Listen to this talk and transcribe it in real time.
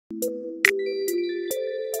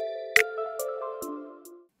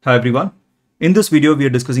Hi everyone. In this video, we are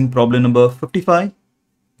discussing problem number 55,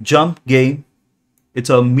 jump game. It's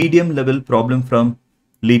a medium level problem from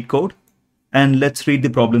Leetcode. And let's read the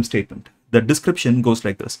problem statement. The description goes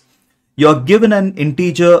like this. You're given an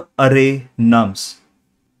integer array nums,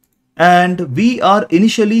 and we are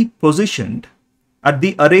initially positioned at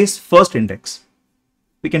the array's first index.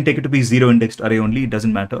 We can take it to be zero indexed array only, it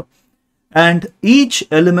doesn't matter. And each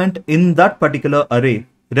element in that particular array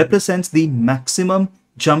represents the maximum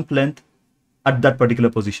jump length at that particular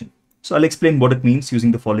position. So I'll explain what it means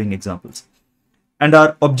using the following examples. And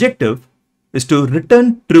our objective is to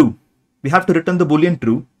return true. We have to return the boolean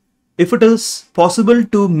true if it is possible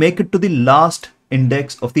to make it to the last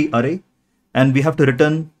index of the array, and we have to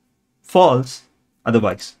return false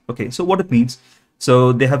otherwise. Okay, so what it means.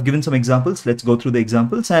 So they have given some examples. Let's go through the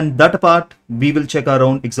examples, and that apart, we will check our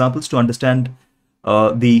own examples to understand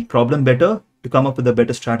the problem better, to come up with a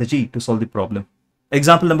better strategy to solve the problem.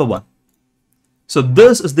 Example number 1. So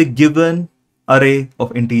this is the given array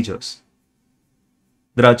of integers.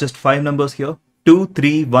 There are just 5 numbers here, 2,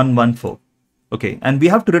 3, 1, 1, 4. Okay, and we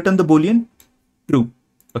have to return the boolean true.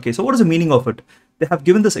 Okay, so what is the meaning of it? They have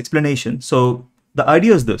given this explanation. So the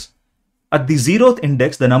idea is this. At the 0th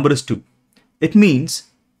index, the number is 2. It means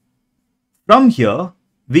from here,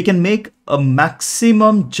 we can make a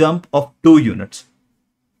maximum jump of 2 units.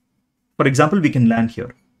 For example, we can land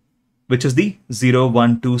here, which is the 0,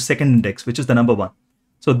 1, 2 second index, which is the number 1.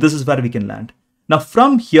 So this is where we can land. Now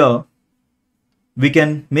from here, we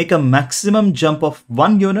can make a maximum jump of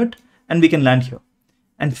 1 unit and we can land here.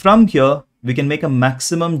 And from here, we can make a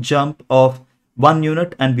maximum jump of 1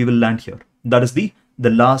 unit and we will land here. That is the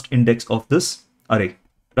last index of this array,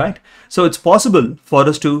 right? So it's possible for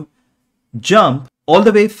us to jump all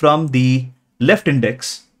the way from the left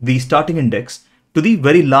index, the starting index, to the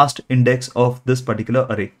very last index of this particular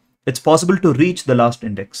array. It's possible to reach the last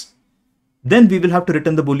index. Then we will have to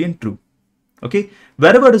return the boolean true. Okay,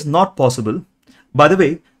 wherever it is not possible, by the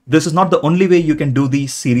way, this is not the only way you can do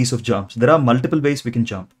these series of jumps. There are multiple ways we can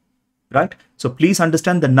jump, right? So please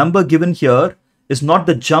understand the number given here is not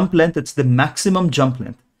the jump length, it's the maximum jump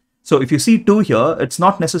length. So if you see 2 here, it's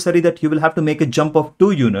not necessary that you will have to make a jump of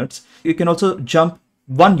 2 units. You can also jump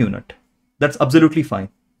 1 unit. That's absolutely fine,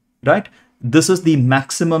 right? This is the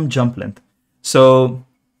maximum jump length. So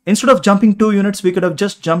instead of jumping 2 units, we could have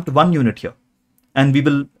just jumped 1 unit here and we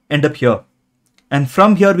will end up here. And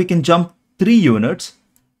from here, we can jump 3 units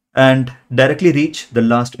and directly reach the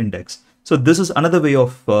last index. So this is another way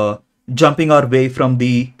of jumping our way from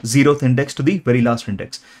the 0th index to the very last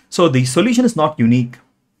index. So the solution is not unique.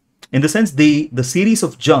 In the sense, the series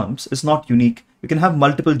of jumps is not unique. You can have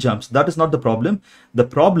multiple jumps. That is not the problem. The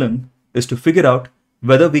problem is to figure out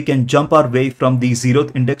whether we can jump our way from the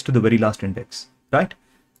 0th index to the very last index, right?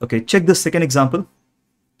 Okay, check this second example.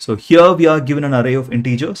 So here we are given an array of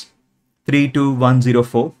integers, 3, 2, 1, 0,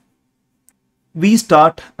 4. We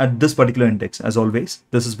start at this particular index as always.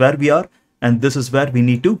 This is where we are and this is where we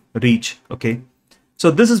need to reach, okay? So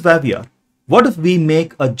this is where we are. What if we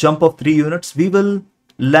make a jump of 3 units? We will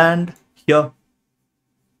land here.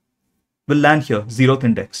 We'll land here, 0th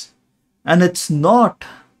index. And it's not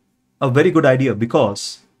a very good idea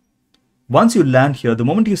because once you land here, the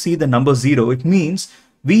moment you see the number 0, it means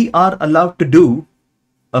we are allowed to do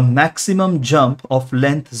a maximum jump of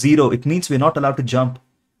length 0. It means we're not allowed to jump.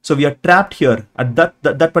 So we are trapped here at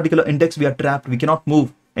that particular index. We are trapped. We cannot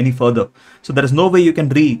move any further. So there is no way you can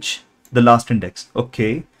reach the last index.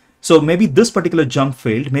 Okay. So maybe this particular jump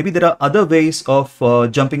failed. Maybe there are other ways of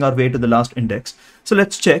jumping our way to the last index. So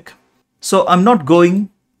let's check. So I'm not going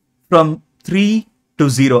from 3 to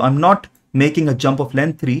 0. I'm not making a jump of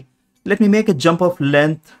length 3. Let me make a jump of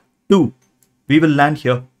length 2. We will land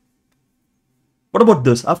here. What about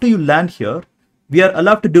this? After you land here, we are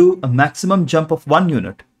allowed to do a maximum jump of 1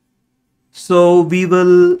 unit. So we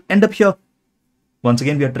will end up here. Once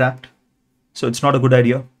again, we are trapped. So it's not a good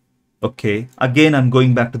idea. Okay, again, I'm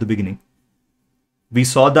going back to the beginning. We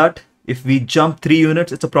saw that if we jump 3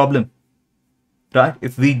 units, it's a problem, right?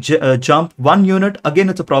 If we jump 1 unit, again,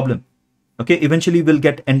 it's a problem. Okay, eventually we'll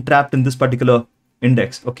get entrapped in this particular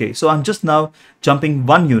index. Okay, so I'm just now jumping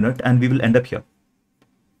 1 unit and we will end up here.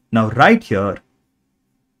 Now, right here,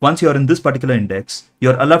 once you're in this particular index,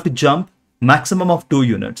 you're allowed to jump maximum of 2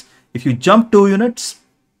 units. If you jump 2 units,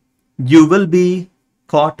 you will be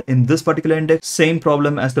caught in this particular index. Same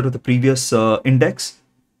problem as that of the previous index.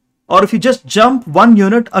 Or if you just jump 1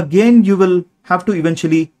 unit, again, you will have to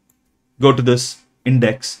eventually go to this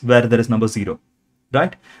index where there is number 0,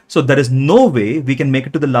 right? So there is no way we can make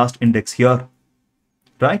it to the last index here,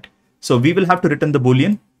 right? So we will have to return the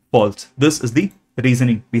boolean false. This is the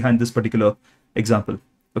reasoning behind this particular example.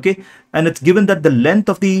 Okay, and it's given that the length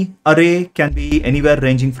of the array can be anywhere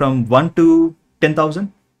ranging from 1 to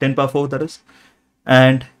 10,000, 10 power 4 that is,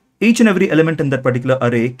 and each and every element in that particular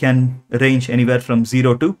array can range anywhere from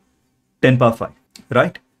 0 to 10 power 5,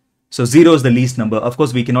 right? So 0 is the least number. Of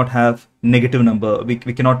course, we cannot have negative number. We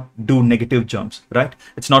cannot do negative jumps, right?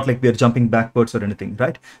 It's not like we are jumping backwards or anything,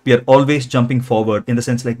 right? We are always jumping forward in the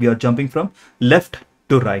sense like we are jumping from left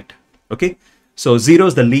to right, okay? So 0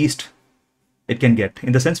 is the least it can get.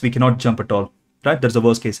 In the sense we cannot jump at all, right? That's the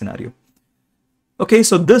worst case scenario. Okay,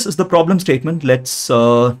 so this is the problem statement. Let's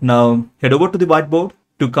now head over to the whiteboard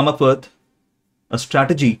to come up with a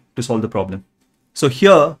strategy to solve the problem. So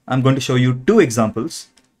here I'm going to show you two examples,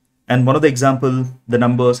 and one of the example, the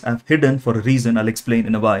numbers I've hidden for a reason. I'll explain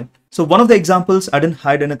in a while. So one of the examples, I didn't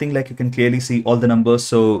hide anything, like you can clearly see all the numbers,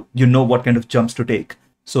 so you know what kind of jumps to take.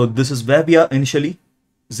 So this is where we are initially,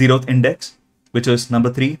 0th index, which is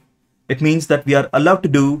number 3. It means that we are allowed to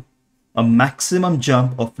do a maximum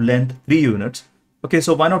jump of length 3 units. Okay,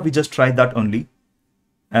 so why not we just try that only?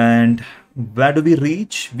 And where do we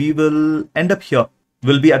reach? We will end up here.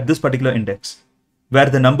 We'll be at this particular index where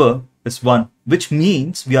the number is 1, which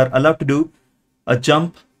means we are allowed to do a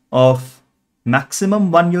jump of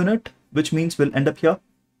maximum 1 unit, which means we'll end up here.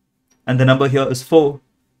 And the number here is 4,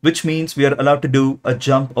 which means we are allowed to do a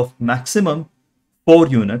jump of maximum 4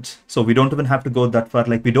 units. So we don't even have to go that far,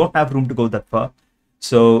 like we don't have room to go that far.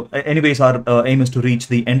 So anyways, our aim is to reach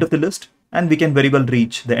the end of the list, and we can very well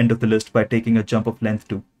reach the end of the list by taking a jump of length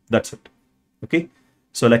 2. That's it. Okay.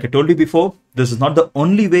 So like I told you before, this is not the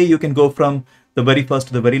only way you can go from the very first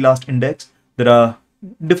to the very last index. There are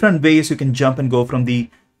different ways you can jump and go from the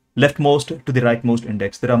leftmost to the rightmost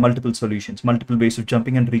index. There are multiple solutions, multiple ways of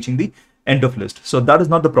jumping and reaching the end of list. So that is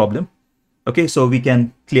not the problem. Okay, so we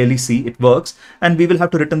can clearly see it works, and we will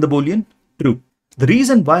have to return the Boolean true. The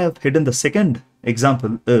reason why I've hidden the second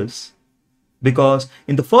example is because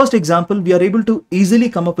in the first example, we are able to easily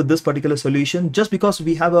come up with this particular solution just because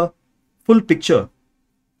we have a full picture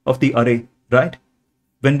of the array, right?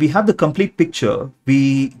 When we have the complete picture,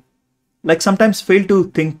 we like sometimes fail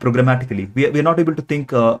to think programmatically. We are not able to think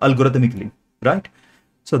algorithmically, right?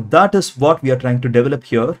 So that is what we are trying to develop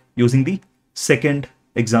here using the second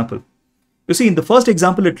example. You see, in the first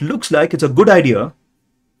example, it looks like it's a good idea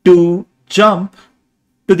to jump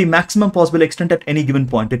to the maximum possible extent at any given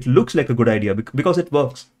point. It looks like a good idea because it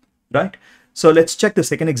works, right? So let's check the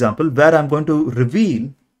second example where I'm going to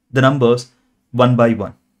reveal the numbers one by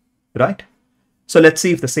one, right? So let's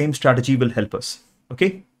see if the same strategy will help us.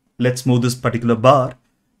 Okay, let's move this particular bar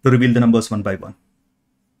to reveal the numbers one by one.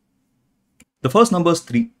 The first number is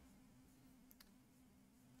 3.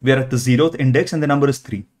 We are at the 0th index and the number is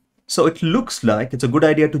 3. So it looks like it's a good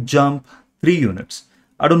idea to jump 3 units.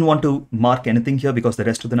 I don't want to mark anything here because the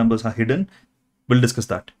rest of the numbers are hidden. We'll discuss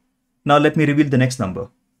that. Now let me reveal the next number,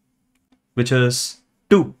 which is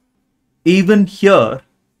 2. Even here,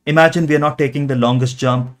 imagine we are not taking the longest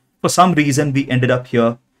jump. For some reason, we ended up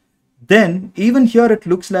here. Then even here, it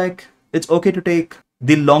looks like it's okay to take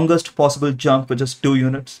the longest possible jump, which is 2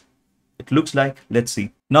 units. It looks like, let's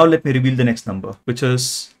see. Now let me reveal the next number, which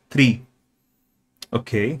is 3.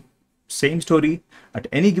 Okay, same story. At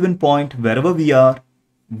any given point, wherever we are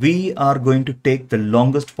going to take the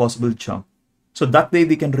longest possible jump. So that way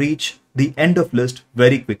we can reach the end of list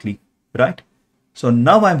very quickly, right? So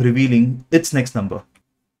now I'm revealing its next number,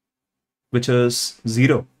 which is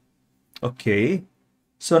 0. Okay,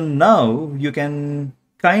 so now you can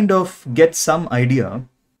kind of get some idea.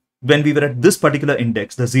 When we were at this particular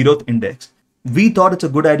index, the 0th index, we thought it's a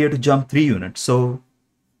good idea to jump 3 units. So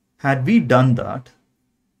had we done that,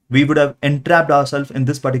 we would have entrapped ourselves in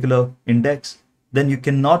this particular index. Then you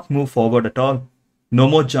cannot move forward at all. No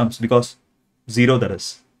more jumps because 0 that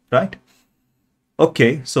is, right?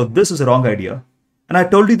 Okay, so this is a wrong idea. And I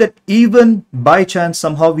told you that even by chance,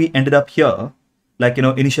 somehow we ended up here. Like, you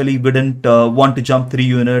know, initially we didn't want to jump 3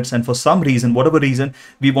 units. And for some reason, whatever reason,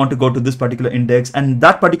 we want to go to this particular index. And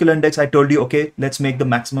that particular index, I told you, okay, let's make the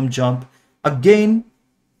maximum jump. Again,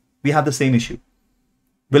 we have the same issue.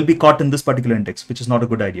 We'll be caught in this particular index, which is not a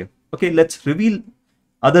good idea. Okay, let's reveal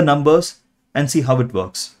other numbers and see how it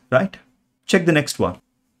works, right? Check the next one,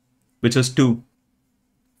 which is 2.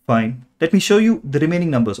 Fine. Let me show you the remaining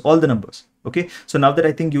numbers, all the numbers. Okay, so now that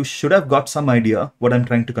I think you should have got some idea what I'm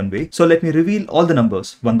trying to convey. So let me reveal all the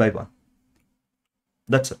numbers one by one.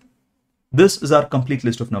 That's it. This is our complete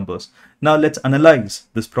list of numbers. Now let's analyze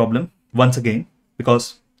this problem once again,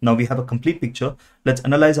 because now we have a complete picture. Let's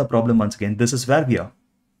analyze our problem once again. This is where we are,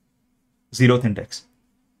 0th index.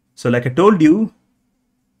 So like I told you,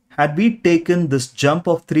 had we taken this jump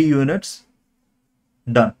of 3 units,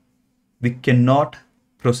 done. We cannot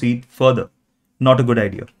proceed further. Not a good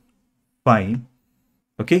idea. Fine.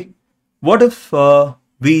 Okay. What if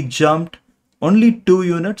we jumped only 2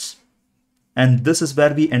 units and this is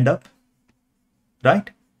where we end up, right?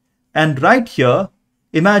 And right here,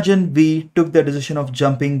 imagine we took the decision of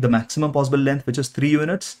jumping the maximum possible length, which is 3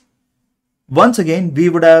 units. Once again, we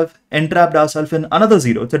would have entrapped ourselves in another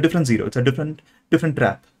 0. It's a different 0. It's a different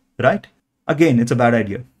trap, right? Again, it's a bad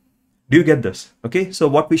idea. Do you get this? Okay, so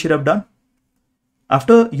what we should have done?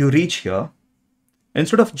 After you reach here,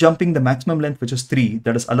 instead of jumping the maximum length, which is 3,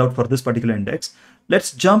 that is allowed for this particular index,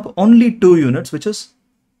 let's jump only 2 units, which is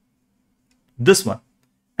this one,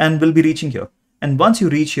 and we'll be reaching here. And once you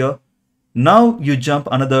reach here, now you jump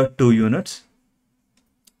another 2 units.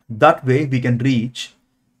 That way we can reach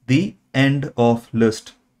the end of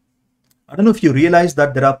list. I don't know if you realize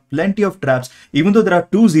that there are plenty of traps. Even though there are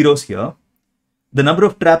 2 zeros here, the number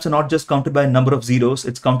of traps are not just counted by number of zeros,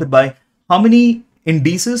 it's counted by how many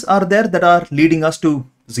indices are there that are leading us to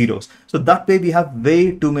zeros. So that way we have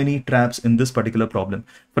way too many traps in this particular problem.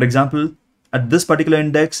 For example, at this particular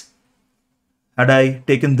index, had I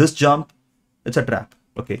taken this jump, it's a trap.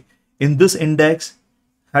 Okay. In this index,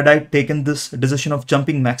 had I taken this decision of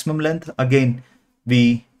jumping maximum length, again,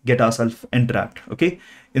 we get ourselves entrapped. Okay.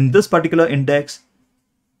 In this particular index,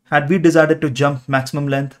 had we decided to jump maximum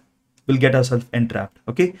length, we'll get ourselves entrapped.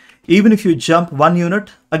 Okay. Even if you jump 1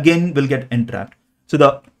 unit, again, we'll get entrapped. So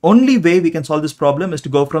the only way we can solve this problem is to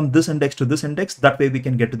go from this index to this index. That way we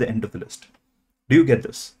can get to the end of the list. Do you get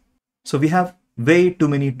this? So we have way too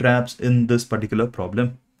many traps in this particular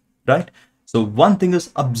problem, right? So one thing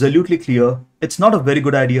is absolutely clear. It's not a very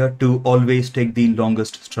good idea to always take the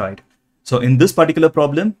longest stride. So in this particular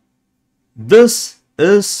problem, this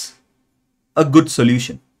is a good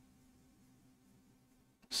solution.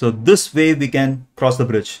 So this way we can cross the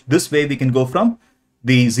bridge. This way we can go from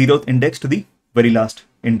the 0th index to the very last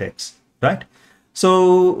index, right?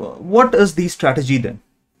 So what is the strategy then?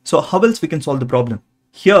 So how else we can solve the problem?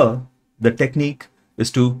 Here, the technique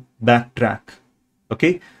is to backtrack.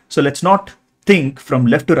 Okay, so let's not think from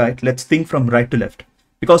left to right. Let's think from right to left,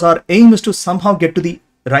 because our aim is to somehow get to the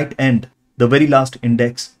right end, the very last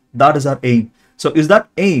index. That is our aim. So is that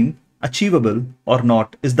aim achievable or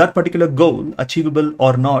not? Is that particular goal achievable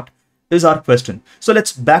or not is our question. So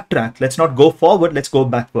let's backtrack. Let's not go forward. Let's go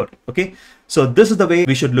backward. Okay. So this is the way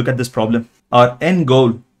we should look at this problem. Our end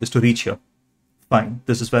goal is to reach here. Fine.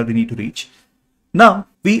 This is where we need to reach. Now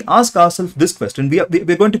we ask ourselves this question.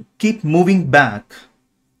 We're going to keep moving back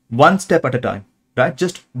one step at a time, right?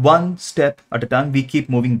 Just one step at a time. We keep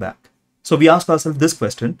moving back. So we ask ourselves this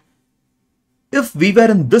question. If we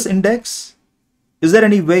were in this index, is there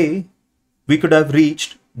any way we could have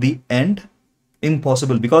reached the end?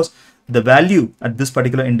 Impossible, because the value at this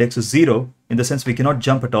particular index is 0, in the sense we cannot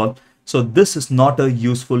jump at all. So this is not a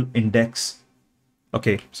useful index.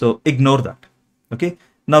 Okay, so ignore that. Okay,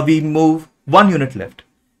 now we move 1 unit left.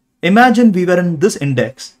 Imagine we were in this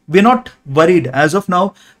index. We're not worried as of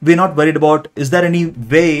now. We're not worried about, is there any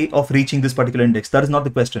way of reaching this particular index? That is not the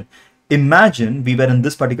question. Imagine we were in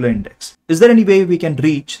this particular index. Is there any way we can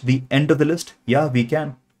reach the end of the list? Yeah, we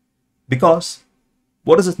can. Because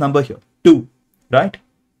what is this number here? 2, right?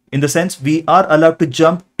 In the sense we are allowed to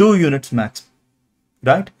jump 2 units max,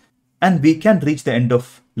 right? And we can reach the end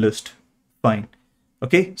of list. Fine.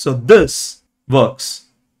 Okay, so this works.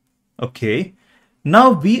 Okay.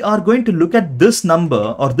 Now we are going to look at this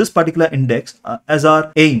number or this particular index as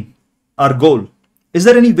our aim, our goal. Is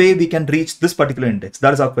there any way we can reach this particular index?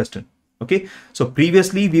 That is our question. Okay. So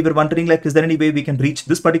previously we were wondering, like, is there any way we can reach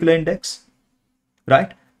this particular index?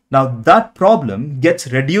 Right? Now that problem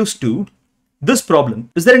gets reduced to this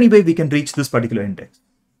problem. Is there any way we can reach this particular index?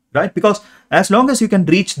 Right? Because as long as you can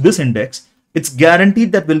reach this index, it's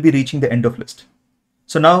guaranteed that we'll be reaching the end of list.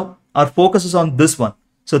 So now our focus is on this one.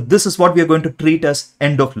 So this is what we are going to treat as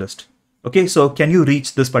end of list. Okay, so can you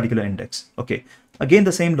reach this particular index? Okay, again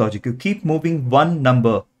the same logic. You keep moving one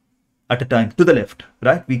number at a time to the left,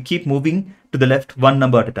 right? We keep moving to the left one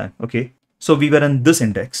number at a time. Okay, so we were in this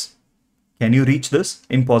index. Can you reach this?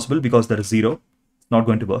 Impossible, because there is 0. It's not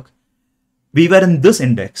going to work. We were in this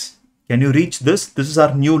index. Can you reach this? This is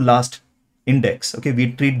our new last index. Okay,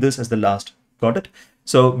 we treat this as the last. Got it?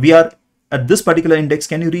 So we are at this particular index.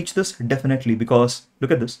 Can you reach this? Definitely, because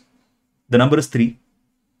look at this. The number is 3.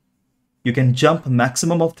 You can jump a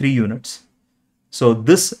maximum of 3 units. So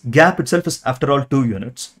this gap itself is after all 2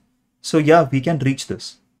 units. So yeah, we can reach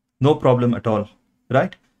this. No problem at all,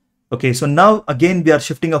 right? Okay, so now again we are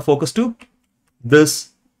shifting our focus to this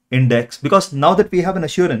index, because now that we have an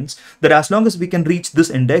assurance that as long as we can reach this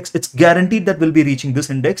index, it's guaranteed that we'll be reaching this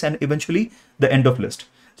index and eventually the end of list.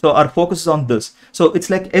 So our focus is on this. So it's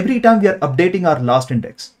like every time we are updating our last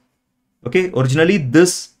index. Okay, originally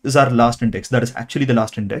this is our last index. That is actually the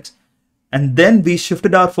last index. And then we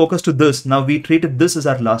shifted our focus to this. Now we treated this as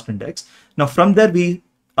our last index. Now from there, we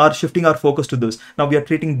are shifting our focus to this. Now we are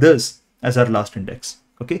treating this as our last index.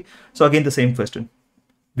 Okay, so again, the same question.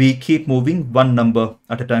 We keep moving one number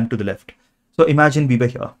at a time to the left. So imagine we were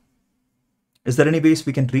here. Is there any ways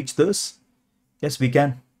we can reach this? Yes, we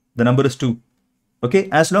can. The number is 2. Okay,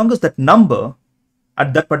 as long as that number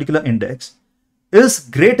at that particular index is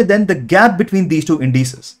greater than the gap between these two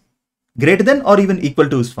indices. Greater than or even equal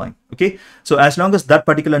to is fine. Okay, so as long as that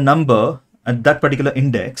particular number at that particular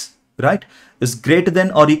index, right, is greater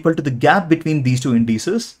than or equal to the gap between these two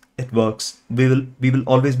indices, it works. We will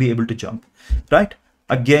always be able to jump, right?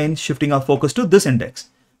 Again, shifting our focus to this index,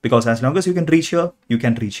 because as long as you can reach here, you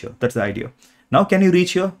can reach here. That's the idea. Now, can you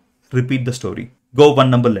reach here? Repeat the story. Go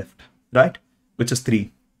one number left, right? Which is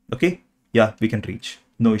 3. Okay, yeah, we can reach.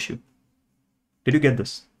 No issue. Did you get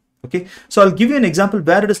this? Okay, so I'll give you an example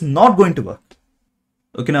where it is not going to work.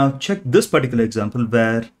 Okay, now check this particular example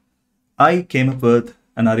where I came up with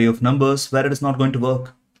an array of numbers where it is not going to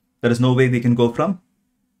work. There is no way we can go from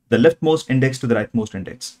the leftmost index to the rightmost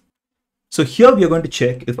index. So here we are going to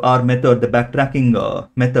check if our method, the backtracking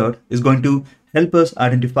method, is going to help us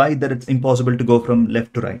identify that it's impossible to go from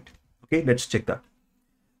left to right. Okay, let's check that.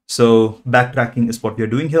 So backtracking is what we are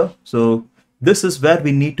doing here. So this is where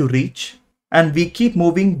we need to reach, and we keep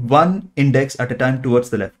moving one index at a time towards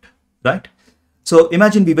the left, right? So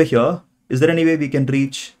imagine we were here. Is there any way we can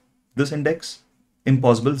reach this index?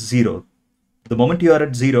 Impossible, 0. The moment you are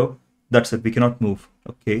at 0, that's it, we cannot move.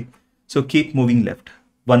 Okay, so keep moving left,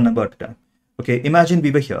 one number at a time. Okay, imagine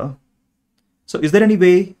we were here. So is there any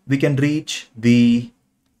way we can reach the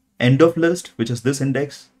end of list, which is this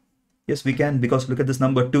index? Yes, we can, because look at this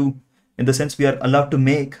number 2. In the sense we are allowed to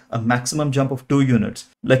make a maximum jump of 2 units.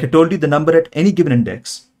 Like I told you, the number at any given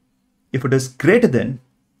index, if it is greater than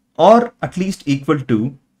or at least equal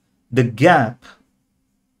to the gap,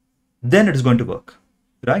 then it is going to work,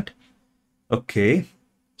 right? Okay,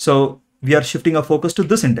 so we are shifting our focus to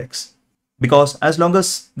this index, because as long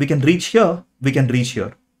as we can reach here, we can reach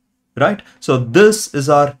here, right? So this is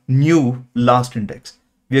our new last index.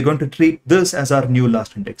 We are going to treat this as our new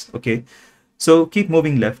last index. Okay, so keep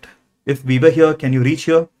moving left. If we were here, can you reach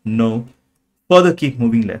here? No. Further keep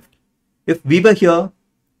moving left. If we were here,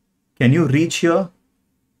 can you reach here?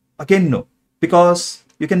 Again, no, because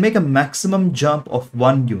you can make a maximum jump of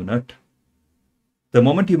 1 unit. The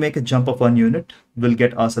moment you make a jump of 1 unit, we'll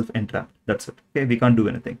get ourselves entrapped. That's it. Okay, we can't do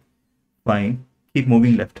anything. Fine. Keep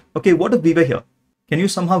moving left. Okay, what if we were here? Can you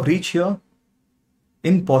somehow reach here?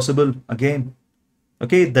 Impossible again.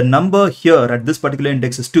 Okay, the number here at this particular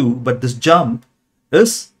index is 2, but this jump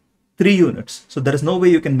is 3 units. So there is no way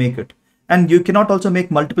you can make it. And you cannot also make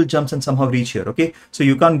multiple jumps and somehow reach here. Okay, so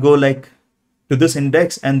you can't go like to this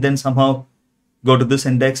index and then somehow go to this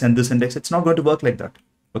index and this index. It's not going to work like that.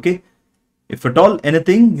 Okay, if at all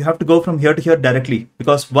anything, you have to go from here to here directly,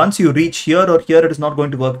 because once you reach here or here, it is not going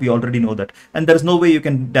to work. We already know that. And there is no way you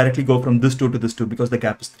can directly go from this 2 to this 2 because the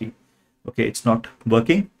gap is 3. Okay, it's not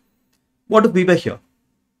working. What if we were here?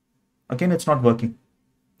 Again, it's not working,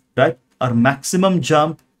 right? Our maximum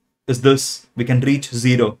jump is this. We can reach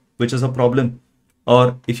 0, which is a problem.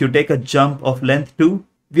 Or if you take a jump of length 2,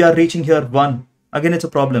 we are reaching here 1. Again, it's a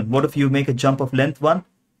problem. What if you make a jump of length 1?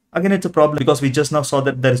 Again, it's a problem, because we just now saw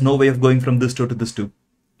that there is no way of going from this 2 to this 2,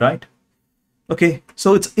 right? Okay,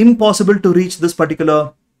 so it's impossible to reach this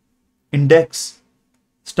particular index.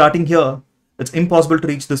 Starting here, it's impossible to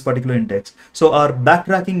reach this particular index. So our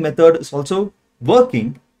backtracking method is also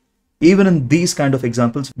working even in these kind of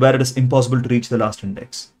examples where it is impossible to reach the last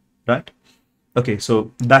index, right? Okay,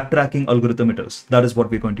 so backtracking algorithm it is. That is what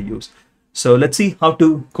we're going to use. So let's see how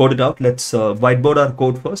to code it out. Let's whiteboard our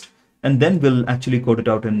code first, and then we'll actually code it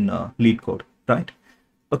out in Leetcode, right?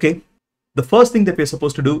 Okay, the first thing that we're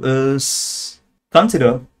supposed to do is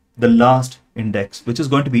consider the last index, which is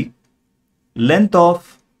going to be length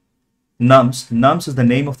of nums. Nums is the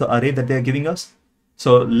name of the array that they're giving us.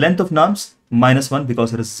 So length of nums -1,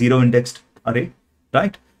 because it is 0 indexed array,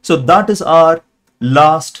 right? So that is our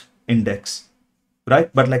last index, right?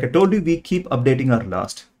 But like I told you, we keep updating our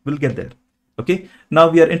last. We'll get there. Okay, now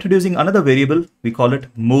we are introducing another variable. We call it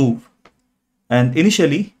move, and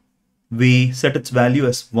initially we set its value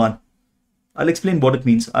as 1. I'll explain what it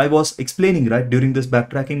means. I was explaining, right, during this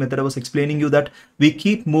backtracking method, I was explaining you that we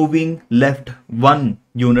keep moving left 1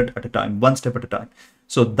 unit at a time, 1 step at a time.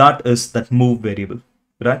 So that is that move variable,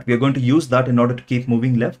 right? We are going to use that in order to keep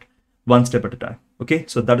moving left 1 step at a time. Okay,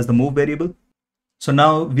 so that is the move variable. So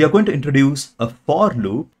now we are going to introduce a for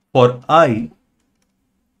loop for I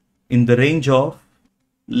in the range of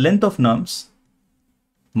length of nums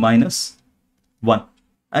minus 1.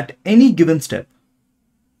 At any given step,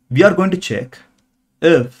 we are going to check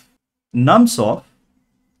if nums of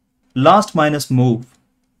last minus move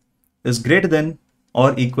is greater than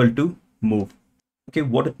or equal to move. Okay,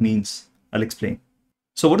 what it means, I'll explain.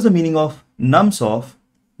 So what is the meaning of nums of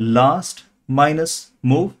last minus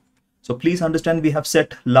move? So please understand we have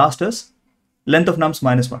set last as length of nums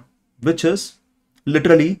minus 1, which is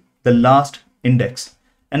literally the last index.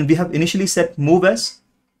 And we have initially set move as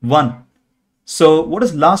 1. So what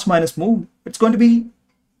is last minus move? It's going to be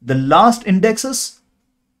the last index's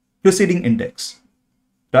preceding index,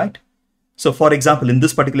 right? So for example, in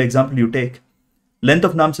this particular example you take, length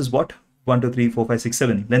of nums is what? 1, 2, 3, 4, 5, 6,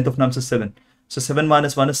 7. Length of nums is 7. So 7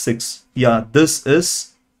 minus 1 is 6. Yeah, this is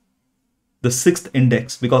the 6th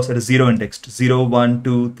index because it is 0 indexed. 0, 1,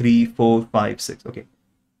 2, 3, 4, 5, 6. Okay,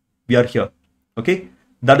 we are here. Okay,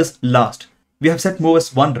 that is last. We have set move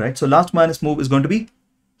as 1, right? So last minus move is going to be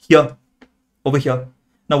here, over here.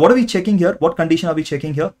 Now what are we checking here? What condition are we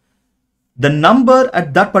checking here? The number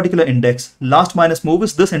at that particular index, last minus move,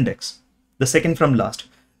 is this index, the second from last.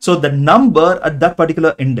 So the number at that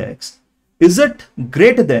particular index, is it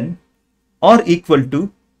greater than or equal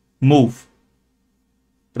to move,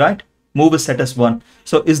 right? Move is set as 1.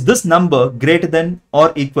 So is this number greater than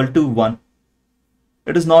or equal to 1?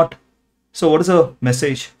 It is not. So what is the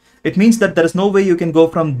message? It means that there is no way you can go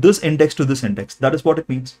from this index to this index. That is what it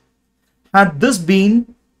means. Had this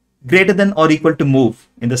been greater than or equal to move,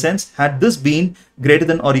 in the sense, had this been greater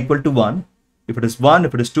than or equal to 1, if it is 1,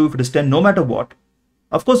 if it is 2, if it is 10, no matter what,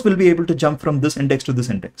 of course we'll be able to jump from this index to this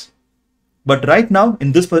index. But right now,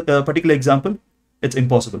 in this particular example, it's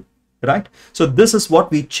impossible, right? So this is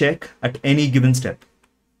what we check at any given step,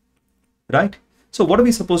 right? So what are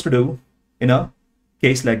we supposed to do in a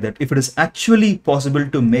case like that? If it is actually possible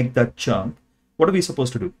to make that jump, what are we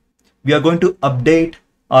supposed to do? We are going to update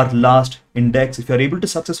our last index. If you are able to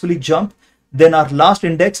successfully jump, then our last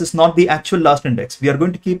index is not the actual last index. We are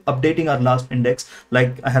going to keep updating our last index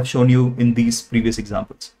like I have shown you in these previous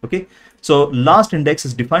examples. Okay, so last index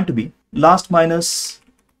is defined to be last minus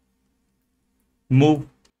move,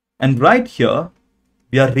 and right here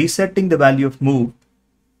we are resetting the value of move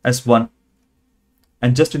as 1.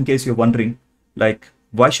 And just in case you're wondering, like,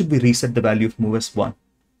 why should we reset the value of move as 1?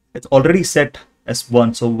 It's already set as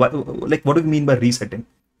 1. So what do we mean by resetting?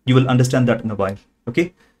 You will understand that in a while.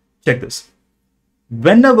 Okay, check this.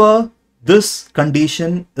 Whenever this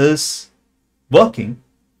condition is working,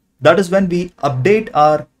 that is when we update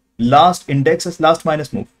our last index as last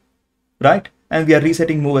minus move, right? And we are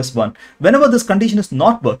resetting move as 1. Whenever this condition is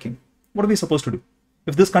not working, what are we supposed to do?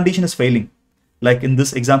 If this condition is failing, like in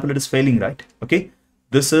this example, it is failing, right? Okay,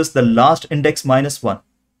 this is the last index minus 1.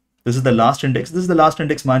 This is the last index. This is the last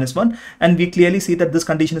index minus 1. And we clearly see that this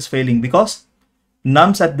condition is failing because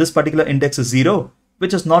nums at this particular index is 0,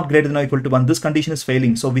 which is not greater than or equal to 1. This condition is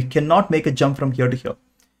failing. So we cannot make a jump from here to here.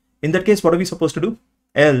 In that case, what are we supposed to do?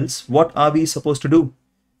 Else, what are we supposed to do?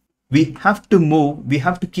 We have to move. We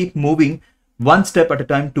have to keep moving one step at a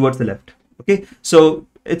time towards the left. Okay, so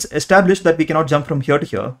it's established that we cannot jump from here to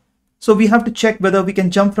here. So we have to check whether we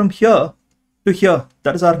can jump from here to here.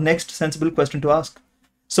 That is our next sensible question to ask.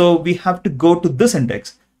 So we have to go to this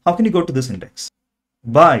index. How can you go to this index?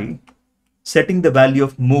 By setting the value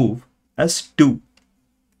of move as 2.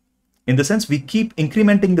 In the sense, we keep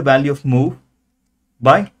incrementing the value of move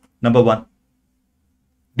by number 1.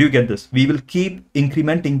 Do you get this? We will keep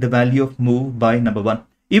incrementing the value of move by number 1.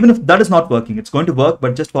 Even if that is not working, it's going to work,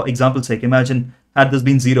 but just for example's sake, imagine had this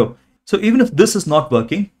been 0. So even if this is not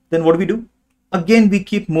working, then what do? Again, we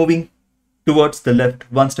keep moving towards the left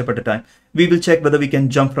one step at a time. We will check whether we can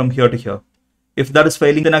jump from here to here. If that is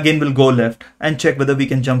failing, then again we'll go left and check whether we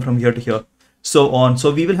can jump from here to here, so on.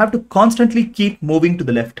 So we will have to constantly keep moving to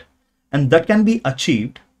the left, and that can be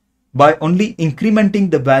achieved by only incrementing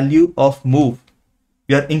the value of move.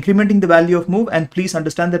 We are incrementing the value of move, and please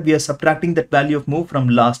understand that we are subtracting that value of move from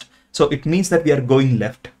last. So it means that we are going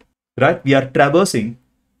left, right? We are traversing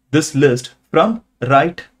this list from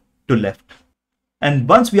right to left. And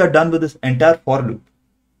once we are done with this entire for loop,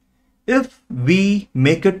 if we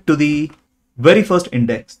make it to the very first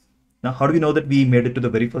index, now how do we know that we made it to the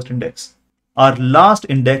very first index? Our last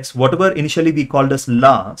index, whatever initially we called as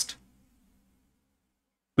last,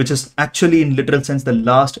 which is actually in literal sense the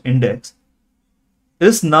last index,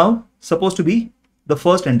 is now supposed to be the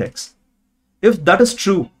first index. If that is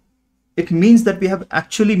true, it means that we have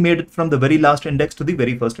actually made it from the very last index to the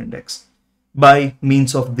very first index by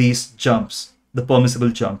means of these jumps, the permissible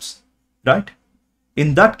jumps, right?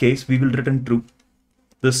 In that case, we will return true.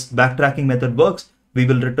 This backtracking method works, we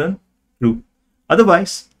will return true.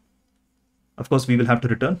 Otherwise, of course, we will have to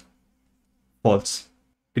return false.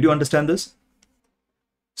 Did you understand this?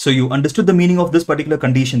 So you understood the meaning of this particular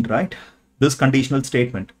condition, right? This conditional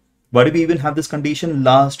statement. Why do we even have this condition?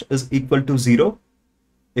 Last is equal to 0.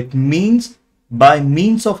 It means by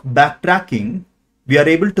means of backtracking, we are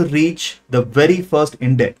able to reach the very first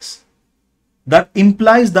index. That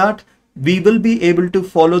implies that we will be able to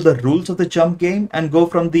follow the rules of the jump game and go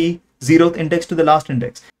from the 0th index to the last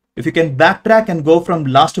index. If you can backtrack and go from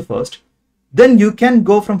last to first, then you can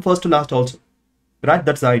go from first to last also, right?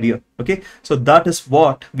 That's the idea. Okay, so that is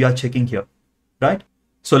what we are checking here, right?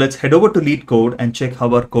 So let's head over to Leetcode and check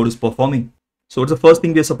how our code is performing. So what's the first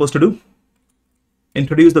thing we are supposed to do?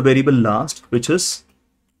 Introduce the variable last, which is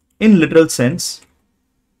in literal sense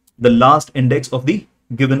the last index of the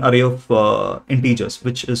given array of integers,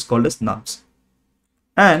 which is called as nums.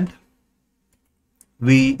 And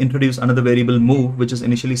we introduce another variable move, which is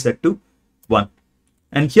initially set to 1.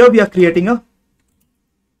 And here we are creating a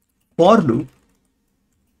for loop.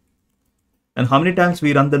 And how many times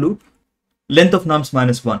we run the loop? Length of nums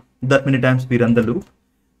minus 1. That many times we run the loop.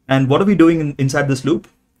 And what are we doing inside this loop?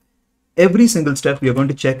 Every single step we are going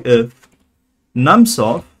to check if nums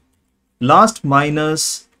of last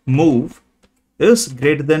minus move is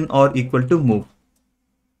greater than or equal to move.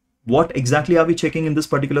 What exactly are we checking in this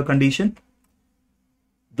particular condition?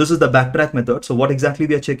 This is the backtrack method. So what exactly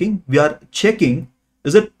we are checking? We are checking,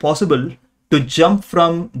 is it possible to jump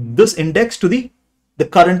from this index to the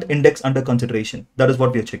current index under consideration? That is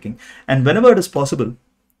what we are checking. And whenever it is possible,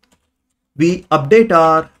 we update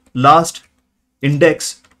our last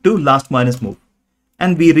index to last minus move.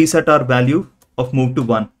 And we reset our value of move to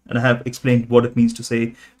 1. And I have explained what it means to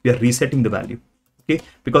say we are resetting the value. Okay,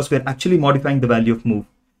 because we are actually modifying the value of move.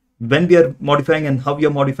 When we are modifying and how we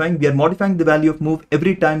are modifying the value of move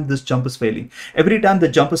every time this jump is failing. Every time the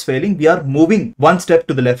jump is failing, we are moving one step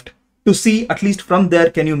to the left to see at least from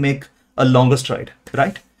there can you make a longer stride,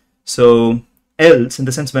 right? So else, in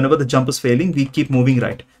the sense whenever the jump is failing, we keep moving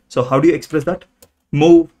right. So how do you express that?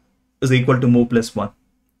 Move is equal to move plus 1,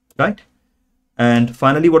 right? And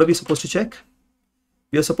finally, what are we supposed to check?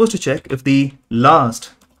 We are supposed to check if the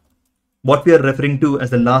last, what we are referring to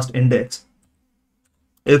as the last index,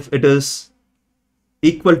 if it is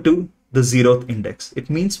equal to the 0th index. It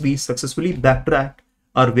means we successfully backtracked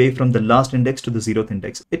our way from the last index to the 0th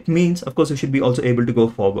index. It means, of course, you should be also able to go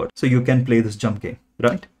forward. So you can play this jump game,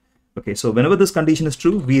 right? Okay, so whenever this condition is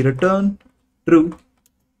true, we return true.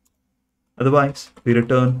 Otherwise, we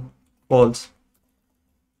return false.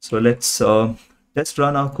 So let's test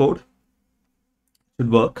run our code.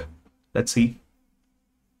 Should work. Let's see.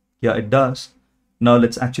 Yeah, it does. Now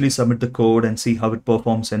let's actually submit the code and see how it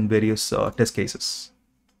performs in various test cases.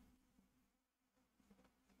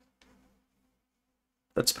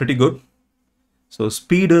 That's pretty good. So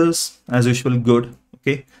speed is as usual good,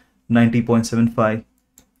 okay, 90.75.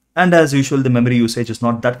 And as usual, the memory usage is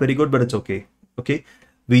not that very good, but it's okay. Okay,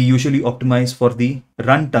 we usually optimize for the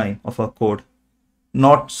runtime of our code,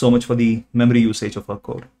 not so much for the memory usage of our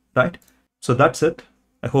code, right? So that's it.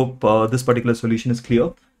 I hope this particular solution is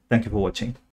clear. Thank you for watching.